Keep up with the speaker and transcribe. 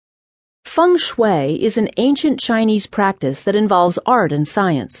Feng Shui is an ancient Chinese practice that involves art and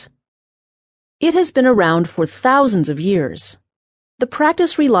science. It has been around for thousands of years. The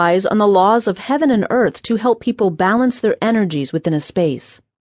practice relies on the laws of heaven and earth to help people balance their energies within a space.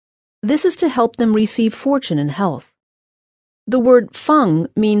 This is to help them receive fortune and health. The word Feng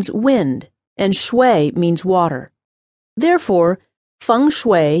means wind, and Shui means water. Therefore, Feng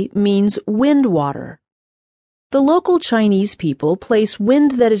Shui means wind water. The local Chinese people place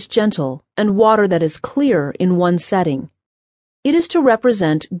wind that is gentle and water that is clear in one setting. It is to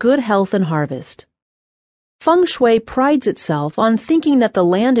represent good health and harvest. Feng Shui prides itself on thinking that the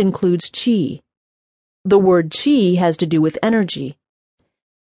land includes qi. The word qi has to do with energy.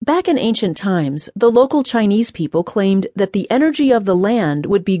 Back in ancient times, the local Chinese people claimed that the energy of the land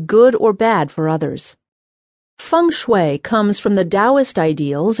would be good or bad for others. Feng Shui comes from the Taoist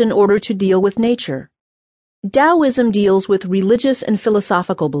ideals in order to deal with nature. Taoism deals with religious and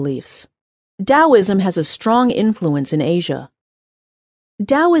philosophical beliefs. Taoism has a strong influence in Asia.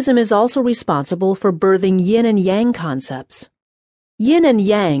 Taoism is also responsible for birthing yin and yang concepts. Yin and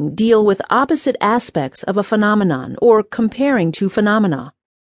yang deal with opposite aspects of a phenomenon or comparing two phenomena.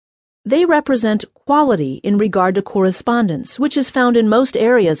 They represent quality in regard to correspondence, which is found in most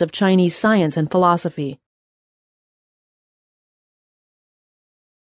areas of Chinese science and philosophy.